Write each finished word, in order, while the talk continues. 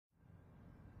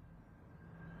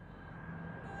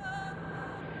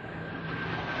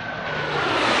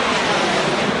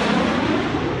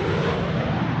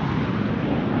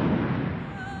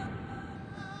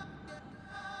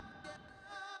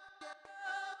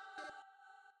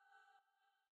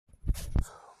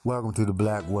Welcome to the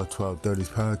Black Wolf 1230s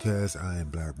podcast. I am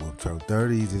Black Wolf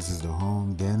 1230. This is the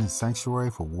home, den, and sanctuary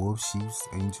for wolves, sheep,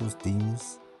 angels,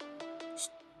 demons,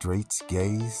 straights,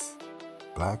 gays,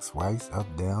 blacks, whites, up,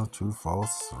 down, true,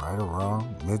 false, right or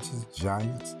wrong, midgets,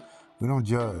 giants. We don't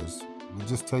judge. We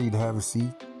just tell you to have a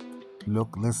seat,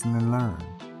 look, listen, and learn.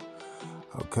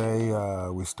 Okay,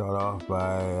 we start off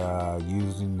by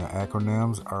using the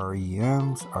acronyms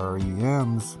REMs.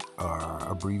 REMs are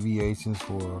abbreviations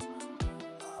for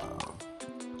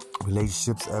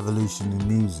relationships, evolution, and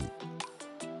music.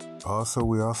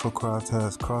 We also cross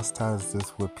ties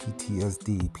this with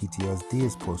PTSD. PTSD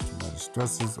is post-traumatic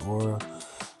stresses, or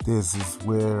this is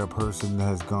where a person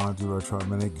has gone through a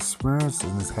traumatic experience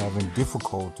and is having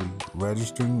difficulty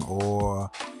registering or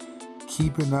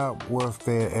keeping up with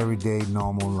their everyday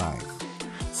normal life.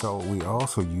 So we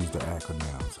also use the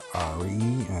acronyms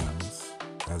REMs,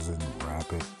 as in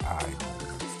rapid eye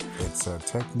movements. It's a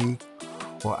technique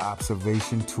or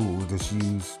observation tool that's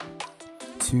used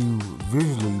to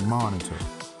visually monitor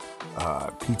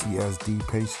PTSD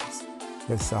patients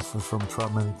that suffer from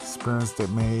traumatic experience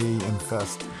that may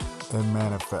infest and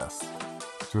manifest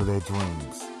through their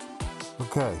dreams.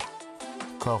 Okay,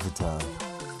 coffee time.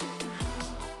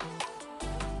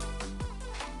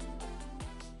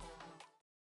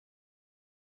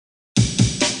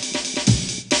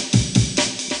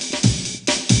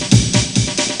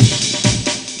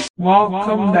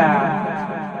 Welcome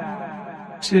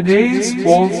back. Today's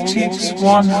Wolf Teach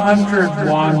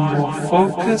 101 will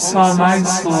focus on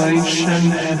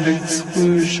isolation and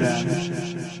exclusion.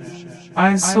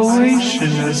 Isolation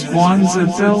is one's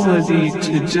ability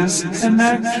to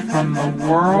disconnect from the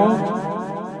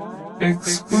world.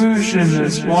 Exclusion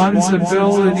is one's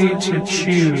ability to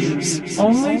choose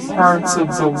only parts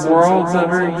of the world that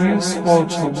are useful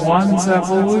to one's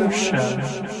evolution.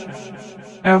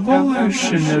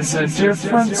 Evolution is a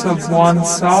difference of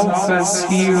oneself as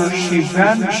he or she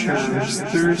ventures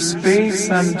through space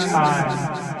and time.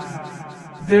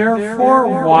 Therefore,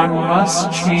 one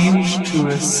must change to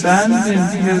ascend in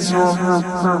his or her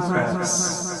purpose.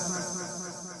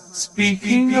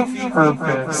 Speaking of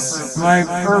purpose, my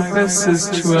purpose is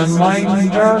to enlighten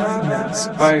darkness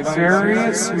by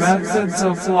various methods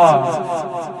of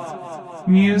love.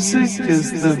 Music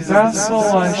is the vessel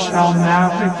I shall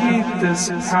navigate this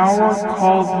power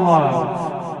called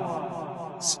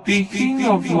love. Speaking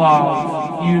of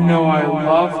love, you know I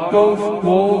love both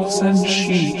wolves and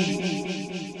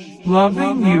sheep.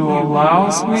 Loving you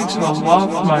allows me to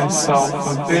love myself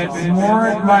a bit more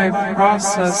in my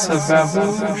process of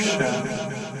evolution.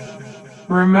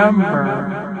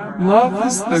 Remember, love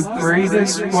is the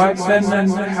greatest weapon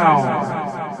and power.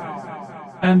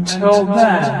 Until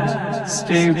then,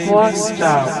 stay blessed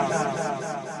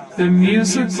out. The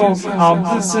musical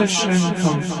composition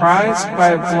comprised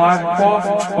by Black Wolf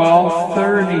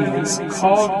 1230 is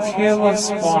called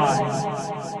Careless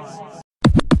Wine.